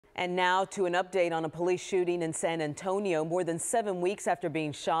And now to an update on a police shooting in San Antonio. More than 7 weeks after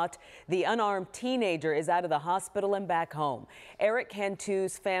being shot, the unarmed teenager is out of the hospital and back home. Eric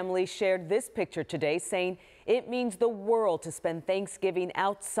Cantu's family shared this picture today, saying it means the world to spend Thanksgiving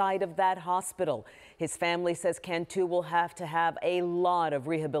outside of that hospital. His family says Cantu will have to have a lot of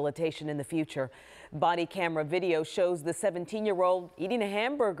rehabilitation in the future. Body camera video shows the 17-year-old eating a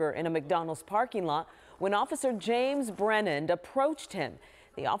hamburger in a McDonald's parking lot when Officer James Brennand approached him.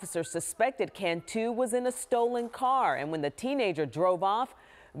 The officer suspected Cantu was in a stolen car, and when the teenager drove off,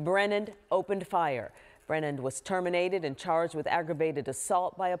 Brennand opened fire. Brennand was terminated and charged with aggravated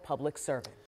assault by a public servant.